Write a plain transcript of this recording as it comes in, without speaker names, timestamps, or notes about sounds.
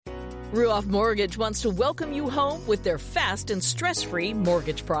Ruoff Mortgage wants to welcome you home with their fast and stress-free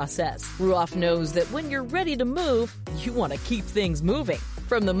mortgage process. Ruoff knows that when you're ready to move, you want to keep things moving.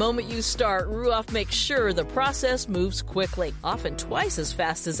 From the moment you start, Ruoff makes sure the process moves quickly, often twice as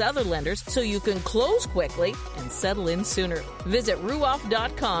fast as other lenders, so you can close quickly and settle in sooner. Visit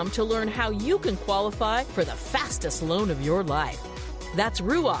Ruoff.com to learn how you can qualify for the fastest loan of your life. That's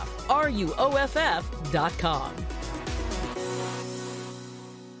Ruoff, RUOFF.com.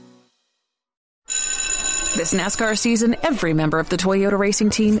 This NASCAR season, every member of the Toyota racing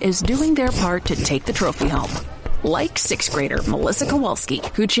team is doing their part to take the trophy home. Like sixth grader Melissa Kowalski,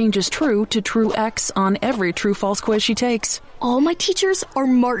 who changes true to True X on every true-false quiz she takes. All my teachers are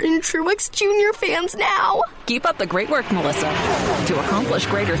Martin Truex Jr. fans now. Keep up the great work, Melissa. To accomplish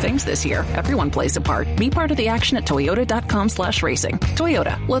greater things this year, everyone plays a part. Be part of the action at toyota.com/racing.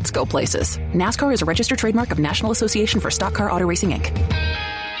 Toyota, let's go places. NASCAR is a registered trademark of National Association for Stock Car Auto Racing, Inc.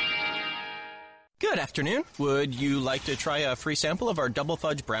 Good afternoon. Would you like to try a free sample of our double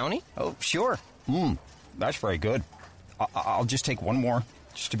fudge brownie? Oh, sure. That's very good. I'll just take one more,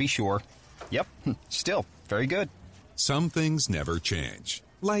 just to be sure. Yep, still very good. Some things never change,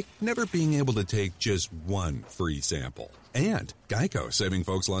 like never being able to take just one free sample. And Geico saving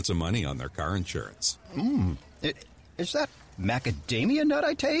folks lots of money on their car insurance. Is that macadamia nut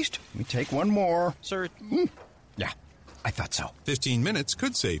I taste? Let me take one more. Sir? Yeah, I thought so. 15 minutes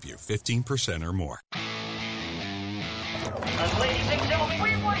could save you 15% or more. Ladies and gentlemen,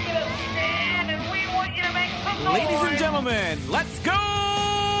 we want you to stand and we want you to make some noise. Ladies and gentlemen, let's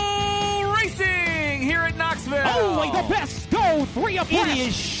go racing here at Knoxville. Only the best go 3 abreast. It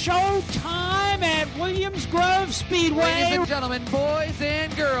is show time at Williams Grove Speedway. Ladies and gentlemen, boys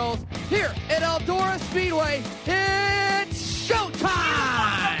and girls, here at Eldora Speedway, it's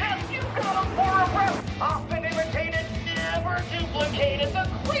showtime. You got them for a rep. Often imitated, never duplicated. The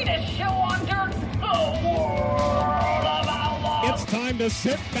greatest show on dirt, the world of outlaws. It's time to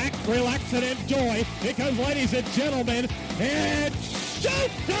sit back, relax, and enjoy, because, ladies and gentlemen, it's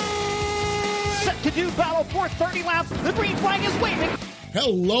showtime! Set to do battle for 30 laps. The green flag is waving.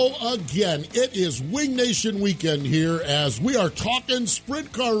 Hello again. It is Wing Nation weekend here as we are talking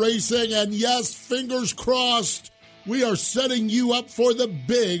sprint car racing, and yes, fingers crossed, we are setting you up for the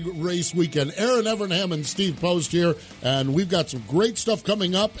big race weekend. Aaron Evernham and Steve Post here, and we've got some great stuff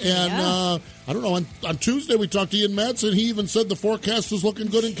coming up. And I don't know, on Tuesday we talked to Ian Madsen. He even said the forecast is looking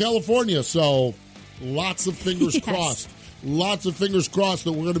good in California. So lots of fingers crossed. Lots of fingers crossed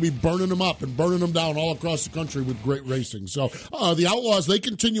that we're going to be burning them up and burning them down all across the country with great racing. So the Outlaws, they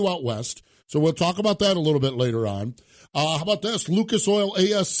continue out west. So we'll talk about that a little bit later on. How about this? Lucas Oil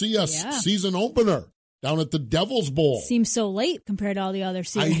ASCS season opener down at the Devil's Bowl. Seems so late compared to all the other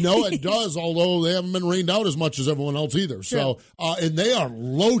series. I know it does, although they haven't been rained out as much as everyone else either. True. So, and they are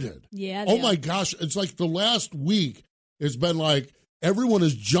loaded. Yeah. Oh my gosh. It's like the last week has been like everyone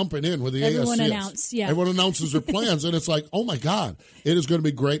is jumping in with the ASCS. Everyone announces their plans, and it's like, oh my God, it is going to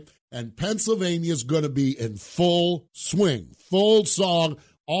be great. And Pennsylvania is going to be in full swing, full song,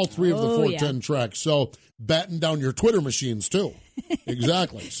 all three of the 410 tracks. So, batten down your Twitter machines, too.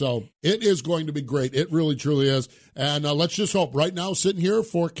 Exactly. So it is going to be great. It really, truly is. And let's just hope. Right now, sitting here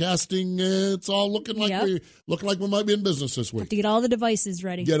forecasting, it's all looking like we might be in business this week. Have to get all the devices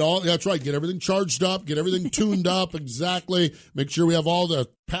ready. That's right. Get everything charged up. Get everything tuned up. Exactly. Make sure we have all the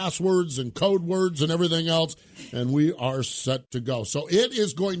passwords and code words and everything else, and we are set to go. So it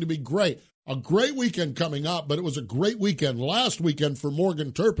is going to be great. A great weekend coming up, but it was a great weekend last weekend for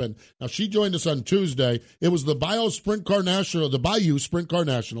Morgan Turpin. Now, she joined us on Tuesday. It was the Bayou Sprint Car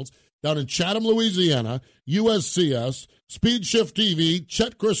Nationals down in Chatham, Louisiana, USCS, Speed Shift TV,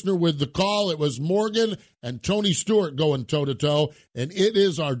 Chet Christner with the call. It was Morgan and Tony Stewart going toe-to-toe, and it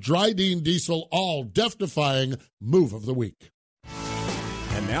is our Dryden Diesel all death-defying move of the week.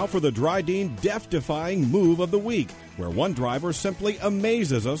 And now for the Dryden death-defying move of the week, where one driver simply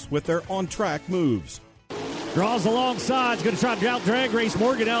amazes us with their on-track moves. Draws alongside, is going to try to out drag race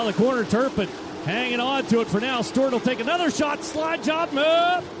Morgan out of the corner. Turpin hanging on to it for now. Stewart will take another shot, slide job,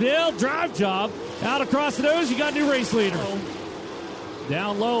 move, drive job. Out across the nose, you got a new race leader.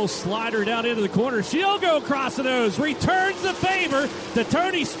 Down low, slider down into the corner. She'll go across the nose, returns the favor to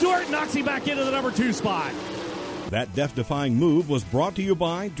Tony Stewart, knocks him back into the number 2 spot. That death-defying move was brought to you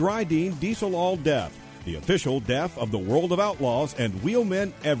by Dryden Diesel All Death, the official death of the World of Outlaws and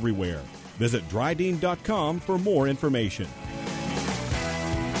wheelmen everywhere. Visit Dryden.com for more information.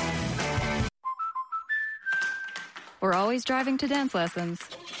 We're always driving to dance lessons.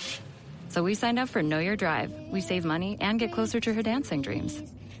 So we signed up for Know Your Drive. We save money and get closer to her dancing dreams.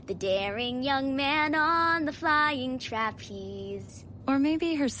 The daring young man on the flying trapeze. Or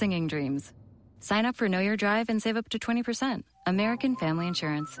maybe her singing dreams. Sign up for Know Your Drive and save up to 20%. American Family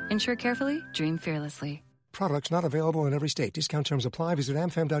Insurance. Insure carefully, dream fearlessly. Products not available in every state. Discount terms apply. Visit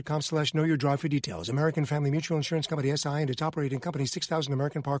amfam.com/knowyourdrive for details. American Family Mutual Insurance Company, SI, and its operating company, 6000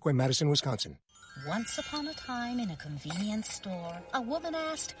 American Parkway, Madison, Wisconsin. Once upon a time in a convenience store, a woman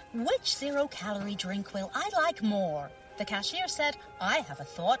asked, "Which zero-calorie drink will I like more?" The cashier said, "I have a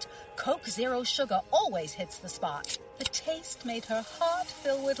thought. Coke Zero Sugar always hits the spot." The taste made her heart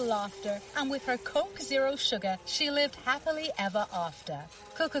fill with laughter, and with her Coke Zero Sugar, she lived happily ever after.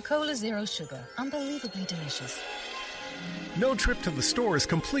 Coca-Cola Zero Sugar, unbelievably delicious. No trip to the store is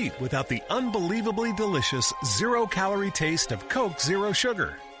complete without the unbelievably delicious zero-calorie taste of Coke Zero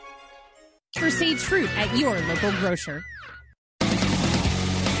Sugar. For Sage Fruit at your local grocer.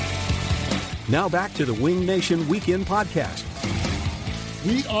 Now back to the Wing Nation Weekend Podcast.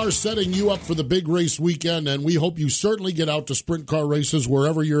 We are setting you up for the big race weekend, and we hope you certainly get out to sprint car races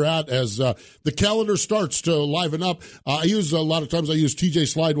wherever you're at as the calendar starts to liven up. I use TJ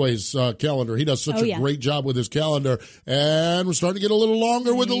Slideway's calendar. He does such a great job with his calendar, and we're starting to get a little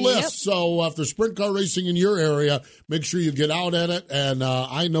longer with the list. So if there's sprint car racing in your area, make sure you get out at it, and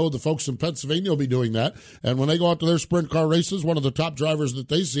I know the folks in Pennsylvania will be doing that. And when they go out to their sprint car races, one of the top drivers that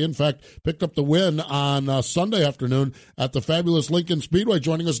they see, in fact, picked up the win on Sunday afternoon at the fabulous Lincoln Speedway.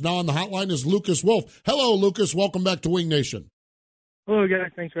 Joining us now on the hotline is Lucas Wolf. Hello, Lucas. Welcome back to Wing Nation. Hello,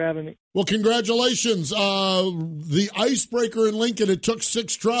 guys. Thanks for having me. Well, congratulations. The icebreaker in Lincoln, it took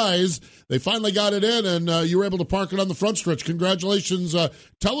 6 tries. They finally got it in, and you were able to park it on the front stretch. Congratulations.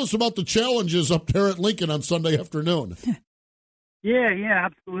 Tell us about the challenges up there at Lincoln on Sunday afternoon. Yeah,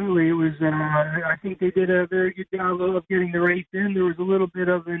 absolutely. It was. I think they did a very good job of getting the race in. There was a little bit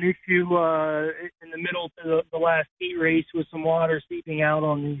of an issue in the middle to the last heat race with some water seeping out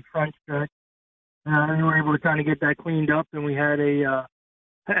on the front stretch. We were able to kind of get that cleaned up, and we had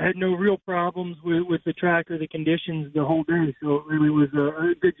had no real problems with the track or the conditions the whole day. So it really was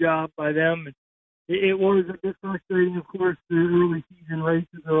a good job by them. It was a bit frustrating, of course. The early season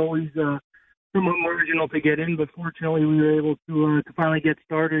races are always somewhat marginal to get in, but fortunately we were able to finally get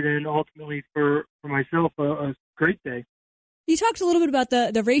started, and ultimately for myself a great day. You talked a little bit about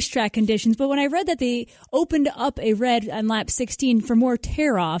the racetrack conditions, but when I read that they opened up a red on lap 16 for more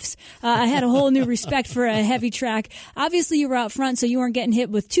tear-offs, I had a whole new respect for a heavy track. Obviously you were out front, so you weren't getting hit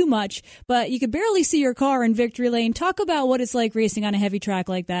with too much, but you could barely see your car in victory lane. Talk about what it's like racing on a heavy track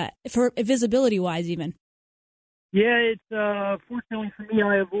like that, for visibility-wise even. Yeah, it's fortunately for me,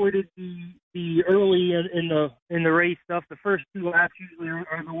 I avoided the early in the race stuff. The first 2 laps usually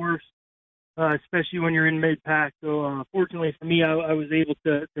are the worst, especially when you're in mid-pack. So fortunately for me, I was able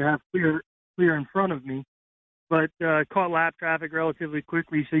to have clear in front of me, but caught lap traffic relatively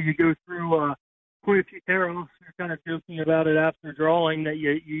quickly. So you go through quite a few tear-offs. You're kind of joking about it after drawing that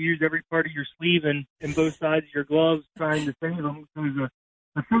you use every part of your sleeve and both sides of your gloves trying to save them. So it was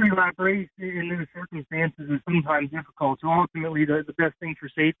a 30-lap race in those circumstances is sometimes difficult. So ultimately, the best thing for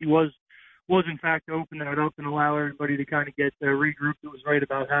safety was in fact to open that up and allow everybody to kind of get regrouped. It was right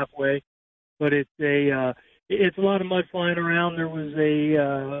about halfway, but it's a lot of mud flying around. There was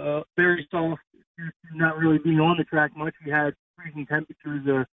a very soft, not really being on the track much. We had freezing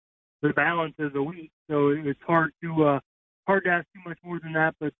temperatures the balance of the week, so it's hard to ask too much more than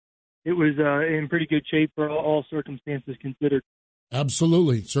that. But it was in pretty good shape for all circumstances considered.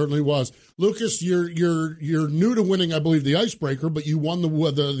 Absolutely, certainly was. Lucas, you're new to winning, I believe, the icebreaker, but you won the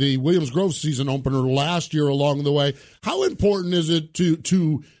Williams Grove season opener last year along the way. How important is it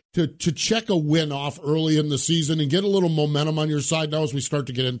to check a win off early in the season and get a little momentum on your side now as we start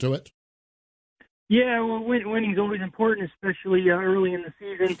to get into it? Yeah, well, winning is always important, especially early in the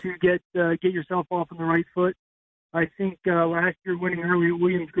season, to get yourself off on the right foot. I think last year winning early at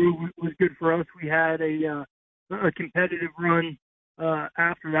Williams Grove was good for us. We had a competitive run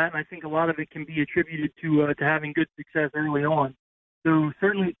after that, and I think a lot of it can be attributed to having good success early on. So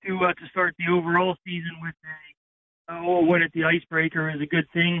certainly to start the overall season with a win at the icebreaker is a good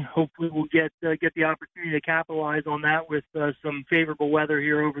thing. Hopefully we'll get the opportunity to capitalize on that with some favorable weather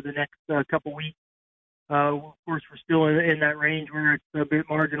here over the next couple weeks. Of course, we're still in that range where it's a bit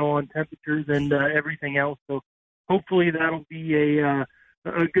marginal on temperatures and everything else. So hopefully that'll be a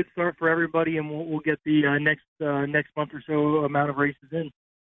good start for everybody, and we'll get the next month or so amount of races in.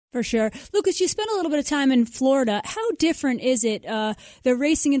 For sure. Lucas, you spent a little bit of time in Florida. How different is it, the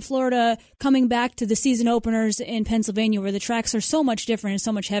racing in Florida coming back to the season openers in Pennsylvania where the tracks are so much different and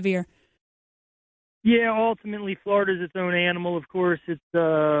so much heavier? Yeah, ultimately Florida's its own animal, of course. It's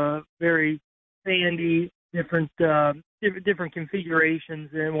very sandy, different different configurations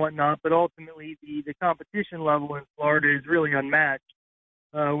and whatnot. But ultimately, the competition level in Florida is really unmatched.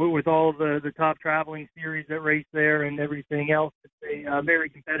 With all the top traveling series that race there and everything else, it's a very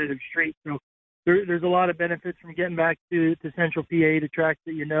competitive street. So there's a lot of benefits from getting back to Central PA, to tracks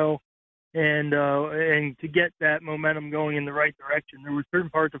that you know, and to get that momentum going in the right direction. There were certain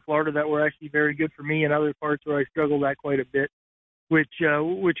parts of Florida that were actually very good for me, and other parts where I struggled at quite a bit, which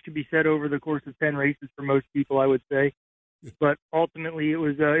could be said over the course of 10 races for most people, I would say. But ultimately, it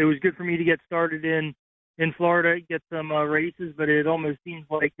was good for me to get started in Florida, get some races, but it almost seems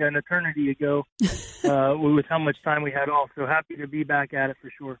like an eternity ago with how much time we had off. So happy to be back at it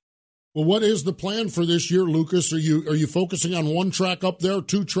for sure. Well, what is the plan for this year, Lucas? Are you focusing on one track up there,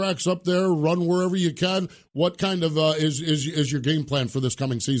 two tracks up there, run wherever you can? What kind of is your game plan for this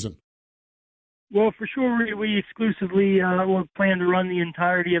coming season? Well, for sure, we exclusively will plan to run the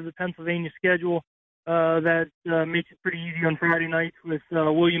entirety of the Pennsylvania schedule. That makes it pretty easy on Friday nights with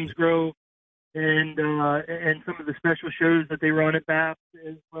Williams Grove and some of the special shows that they run at BAP,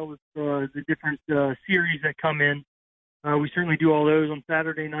 as well as the different series that come in. We certainly do all those on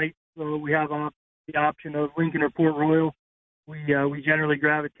Saturday nights. So we have the option of Lincoln or Port Royal. We generally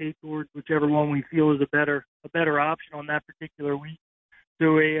gravitate towards whichever one we feel is a better option on that particular week.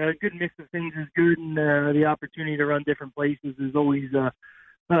 So a good mix of things is good, and the opportunity to run different places is always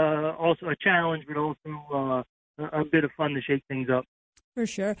also a challenge, but also a bit of fun to shake things up. For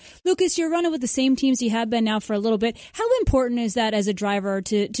sure. Lucas, you're running with the same teams you have been now for a little bit. How important is that as a driver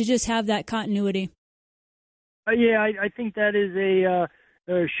to just have that continuity? I think that is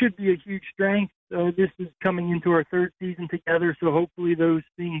should be a huge strength. This is coming into our third season together, so hopefully those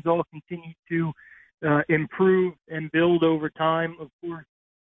things all continue to improve and build over time. Of course,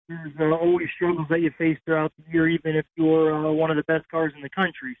 there's always struggles that you face throughout the year, even if you're one of the best cars in the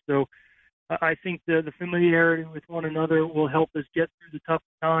country. So I think the familiarity with one another will help us get through the tough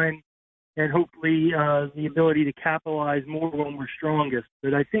times, and hopefully the ability to capitalize more when we're strongest.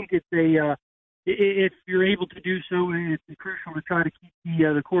 But I think it's if you're able to do so, it's crucial to try to keep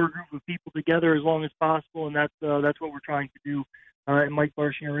the core group of people together as long as possible, and that's what we're trying to do at Mike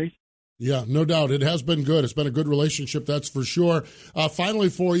Barcia Racing. Yeah, no doubt. It has been good. It's been a good relationship, that's for sure. Finally,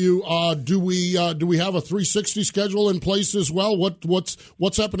 for you, do we have a 360 schedule in place as well?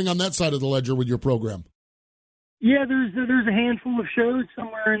 What's happening on that side of the ledger with your program? Yeah, there's a handful of shows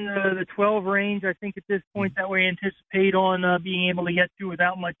somewhere in the 12 range, I think, at this point, that we anticipate on being able to get to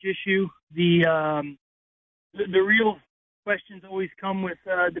without much issue. The real questions always come with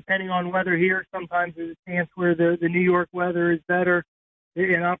depending on weather here. Sometimes there's a chance where the New York weather is better,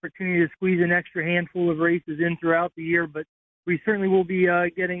 an opportunity to squeeze an extra handful of races in throughout the year. But we certainly will be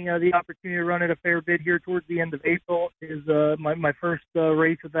getting the opportunity to run it a fair bit here towards the end of April. Is my first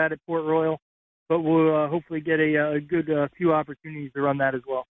race of that at Port Royal. But we'll hopefully get a good few opportunities to run that as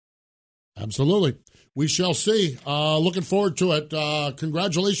well. Absolutely. We shall see. Looking forward to it.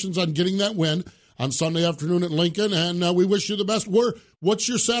 Congratulations on getting that win on Sunday afternoon at Lincoln, and we wish you the best. What's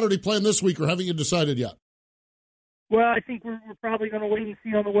your Saturday plan this week, or haven't you decided yet? Well, I think we're probably going to wait and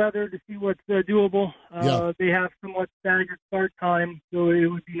see on the weather to see what's doable. They have somewhat staggered start time, so it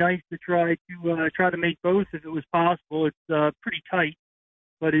would be nice to try to make both if it was possible. It's pretty tight.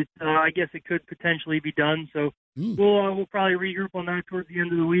 But I guess it could potentially be done. So we'll probably regroup on that towards the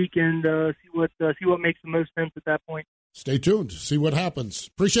end of the week and see what makes the most sense at that point. Stay tuned. See what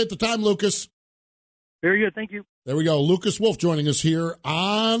happens. Appreciate the time, Lucas. Very good. Thank you. There we go. Lucas Wolf joining us here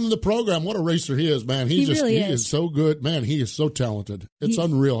on the program. What a racer he is, man. He is so good. Man, he is so talented. It's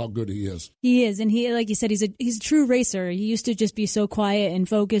unreal how good he is. He is. And he, like you said, he's a true racer. He used to just be so quiet and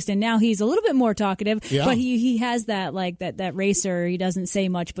focused, and now he's a little bit more talkative. Yeah. But he has that, like, that racer. He doesn't say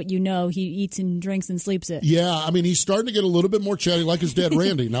much, but he eats and drinks and sleeps it. Yeah, I mean, he's starting to get a little bit more chatty like his dad,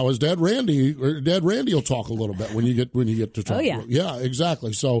 Randy. Now, his dad, Randy will talk a little bit when you get to talk. Oh, yeah. Yeah,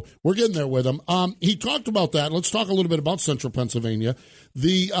 exactly. So we're getting there with him. He talked about that. Let's talk a little bit about Central Pennsylvania,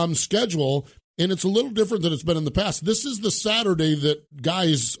 the schedule, and it's a little different than it's been in the past. This is the Saturday that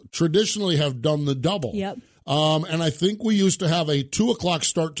guys traditionally have done the double. Yep. And I think we used to have a 2 o'clock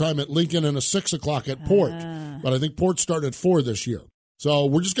start time at Lincoln and a 6 o'clock at Port, but I think Port started at 4 this year. So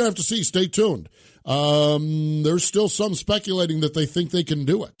we're just going to have to see. Stay tuned. There's still some speculating that they think they can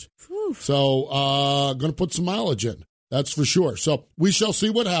do it. Whew. So going to put some mileage in. That's for sure. So we shall see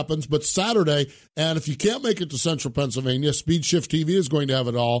what happens. But Saturday, and if you can't make it to Central Pennsylvania, Speed Shift TV is going to have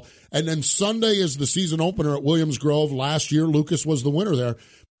it all. And then Sunday is the season opener at Williams Grove. Last year, Lucas was the winner there.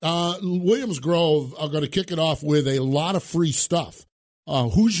 Williams Grove are going to kick it off with a lot of free stuff.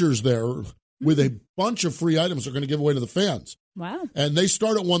 Hoosiers there with a bunch of free items they're going to give away to the fans. Wow. And they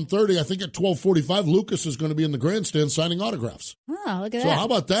start at 1:30. I think at 12:45, Lucas is going to be in the grandstand signing autographs. Oh, look at So that. how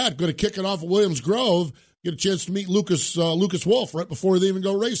about that? Going to kick it off at Williams Grove. Get a chance to meet Lucas Wolf right before they even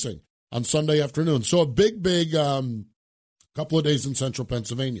go racing on Sunday afternoon. So a big couple of days in central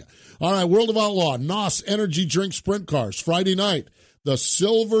Pennsylvania. All right, World of Outlaw, NOS Energy Drink Sprint Cars. Friday night, the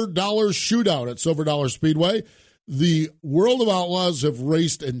Silver Dollar Shootout at Silver Dollar Speedway. The World of Outlaws have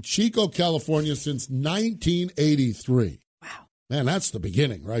raced in Chico, California since 1983. Wow. Man, that's the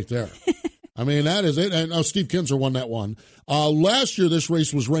beginning right there. I mean, that is it. And Steve Kinzer won that one. Last year, this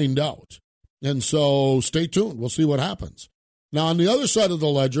race was rained out. And so stay tuned. We'll see what happens. Now, on the other side of the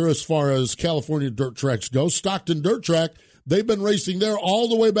ledger, as far as California dirt tracks go, Stockton Dirt Track, they've been racing there all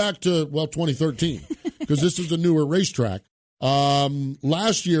the way back to, 2013, because this is a newer racetrack.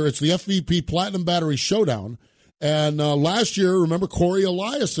 Last year, it's the FVP Platinum Battery Showdown. And last year, remember, Corey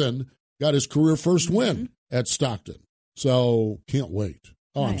Eliason got his career first win at Stockton. So can't wait.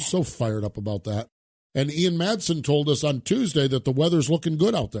 Oh, I'm so fired up about that. And Ian Madsen told us on Tuesday that the weather's looking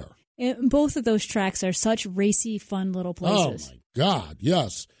good out there. Both of those tracks are such racy, fun little places. Oh, my God,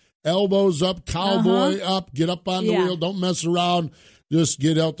 yes. Elbows up, cowboy up, get up on the wheel, don't mess around. Just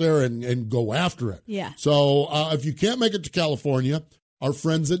get out there and go after it. Yeah. So if you can't make it to California, our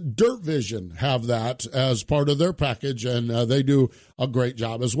friends at Dirt Vision have that as part of their package, and they do a great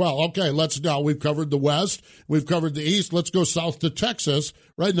job as well. Okay, we've covered the West, we've covered the East. Let's go south to Texas,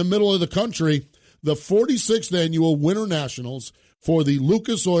 right in the middle of the country. The 46th Annual Winter Nationals for the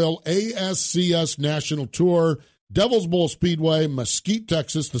Lucas Oil ASCS National Tour, Devil's Bowl Speedway, Mesquite,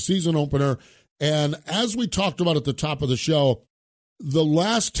 Texas, the season opener. And as we talked about at the top of the show, the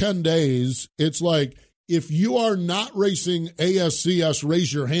last 10 days, it's like, if you are not racing ASCS,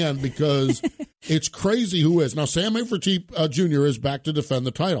 raise your hand, because it's crazy who is. Now, Sam Hafertepe Jr. is back to defend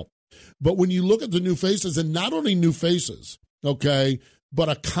the title. But when you look at the new faces, and not only new faces, okay, but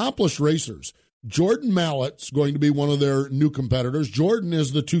accomplished racers, Jordan Mallett's going to be one of their new competitors. Jordan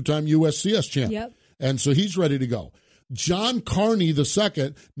is the two-time USCS champ. Yep. And so he's ready to go. John Carney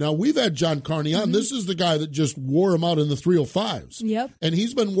II. Now, we've had John Carney on. This is the guy that just wore him out in the 305s. Yep. And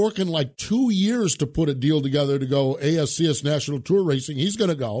he's been working like 2 years to put a deal together to go ASCS National Tour Racing. He's going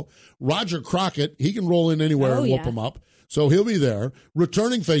to go. Roger Crockett, he can roll in anywhere and whoop him up. So he'll be there.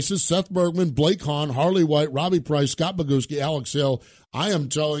 Returning faces, Seth Bergman, Blake Hahn, Harley White, Robbie Price, Scott Boguski, Alex Hill. I am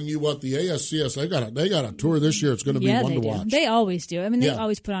telling you what, the ASCS, they got a tour this year. It's going to be one to watch. They always do. I mean, they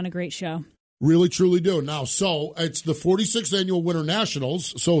always put on a great show. Really, truly do. Now, so it's the 46th Annual Winter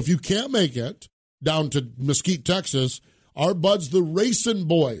Nationals. So if you can't make it down to Mesquite, Texas, our buds, the Racing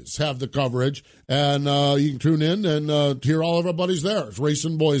Boys, have the coverage. And you can tune in and hear all of our buddies there. It's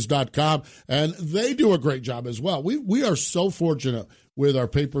racingboys.com. And they do a great job as well. We are so fortunate with our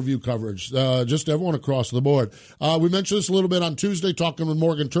pay-per-view coverage, just everyone across the board. We mentioned this a little bit on Tuesday, talking with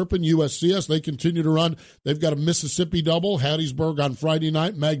Morgan Turpin, USCS. They continue to run. They've got a Mississippi double, Hattiesburg on Friday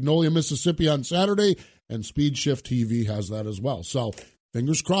night, Magnolia, Mississippi on Saturday, and Speed Shift TV has that as well. So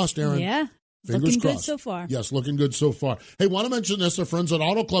fingers crossed, Aaron. Yeah. Fingers looking crossed. good so far. Yes, looking good so far. Hey, want to mention this, our friends at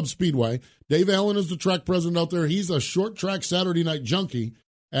Auto Club Speedway. Dave Allen is the track president out there. He's a short track Saturday night junkie,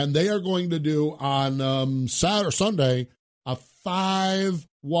 and they are going to do on Sunday a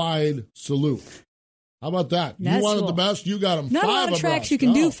 5-wide salute. How about that? That's you wanted cool. the best, you got them. Not 5 a lot of abreast. tracks you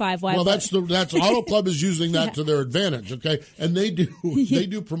can do 5 wide. Well, that's Auto Club is using that to their advantage, okay? And they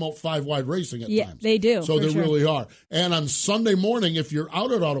do promote 5 wide racing at times. They do. So they really are. And on Sunday morning, if you're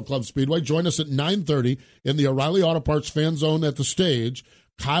out at Auto Club Speedway, join us at 9:30 in the O'Reilly Auto Parts Fan Zone at the stage.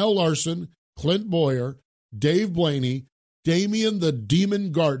 Kyle Larson, Clint Boyer, Dave Blaney, Damian the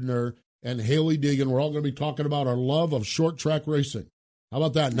Demon Gardner, and Haley Deegan. We're all going to be talking about our love of short track racing. How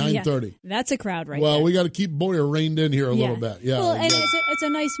about that? 9:30. Yeah, that's a crowd right well, there. we got to keep Boyer reined in here a little bit. Yeah. Well, and it's a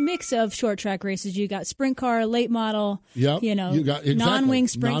nice mix of short track races. You got sprint car, late model. Yep. You know, you got non-wing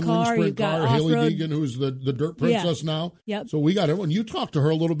sprint car. You got Haley off-road. Deegan, who's the dirt princess now. Yep. So we got everyone. You talked to her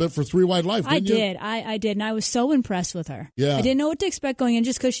a little bit for 3 Wide Life, didn't you? I did, and I was so impressed with her. Yeah. I didn't know what to expect going in,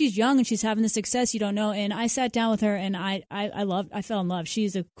 just because she's young and she's having the success you don't know. And I sat down with her, and I fell in love.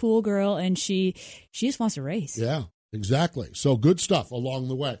 She's a cool girl, and she just wants to race. Yeah. Exactly. So good stuff along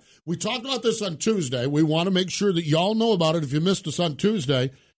the way. We talked about this on Tuesday. We want to make sure that y'all know about it if you missed us on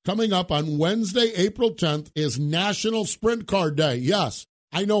Tuesday. Coming up on Wednesday, April 10th, is National Sprint Car Day. Yes,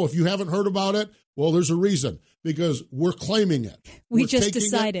 I know if you haven't heard about it, well, there's a reason, because we're claiming it. We just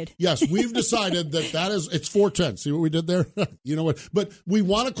decided. Yes, we've decided that it's 410. See what we did there? You know what? But we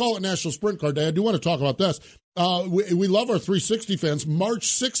want to call it National Sprint Car Day. I do want to talk about this. We love our 360 fans. March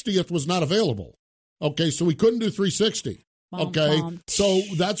 60th was not available. Okay, so we couldn't do 360. Okay, so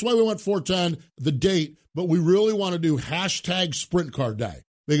that's why we went 410, the date, but we really want to do hashtag Sprint Car Day.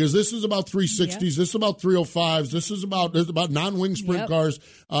 Because this is about 360s, this is about 305s, this is about non-wing sprint cars.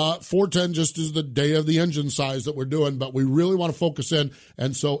 410 just is the day of the engine size that we're doing, but we really want to focus in,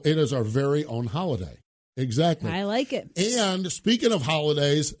 and so it is our very own holiday. Exactly. I like it. And speaking of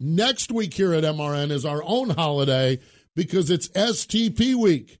holidays, next week here at MRN is our own holiday because it's STP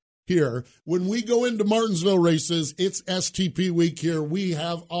week. Here, when we go into Martinsville races, it's STP week here. We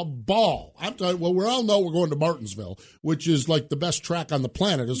have a ball. I'm telling you, well, we all know we're going to Martinsville, which is like the best track on the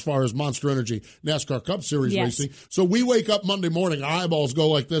planet as far as Monster Energy NASCAR Cup Series racing. So we wake up Monday morning, our eyeballs go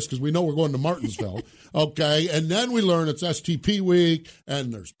like this because we know we're going to Martinsville. Okay, and then we learn it's STP week,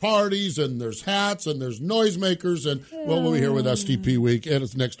 and there's parties, and there's hats, and there's noisemakers, and well, we'll be here with STP week, and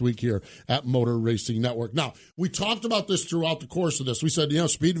it's next week here at Motor Racing Network. Now, we talked about this throughout the course of this. We said,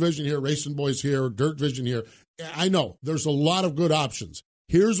 Speed Vision here, Racing Boys here, Dirt Vision here. I know, there's a lot of good options.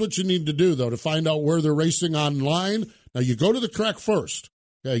 Here's what you need to do, though, to find out where they're racing online. Now, you go to the track first.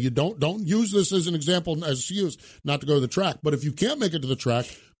 Okay, you don't use this as an example, as excuse not to go to the track. But if you can't make it to the track,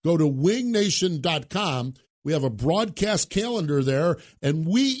 go to wingnation.com. We have a broadcast calendar there, and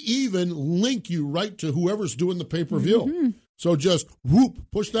we even link you right to whoever's doing the pay-per-view. Mm-hmm. So just,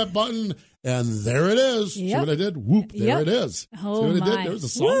 push that button, and there it is. Yep. See what I did? There it is. Oh, see what I did? There's a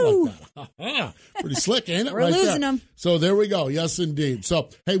song like that. Pretty slick, ain't it? We're losing them. So there we go. Yes, indeed. So,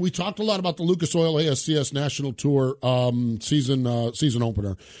 hey, we talked a lot about the Lucas Oil ASCS National Tour season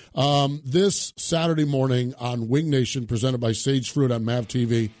opener. This Saturday morning on Wing Nation, presented by Sage Fruit on MAV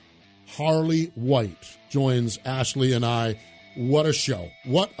TV, Harley White joins Ashley and I. What a show.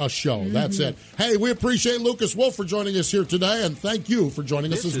 What a show. Mm-hmm. That's it. Hey, we appreciate Lucas Wolf for joining us here today, and thank you for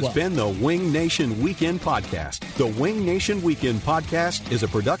joining us as well. This has been the Wing Nation Weekend Podcast. The Wing Nation Weekend Podcast is a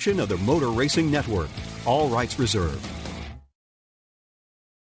production of the Motor Racing Network. All rights reserved.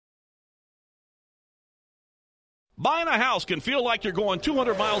 Buying a house can feel like you're going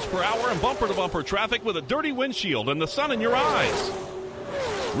 200 miles per hour in bumper-to-bumper traffic with a dirty windshield and the sun in your eyes.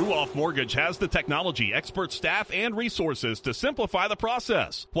 Ruoff Mortgage has the technology, expert staff, and resources to simplify the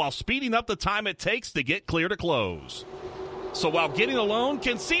process while speeding up the time it takes to get clear to close. So while getting a loan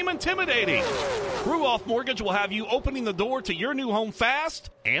can seem intimidating, Ruoff Mortgage will have you opening the door to your new home fast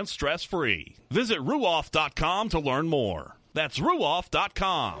and stress-free. Visit Ruoff.com to learn more. That's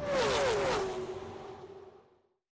Ruoff.com.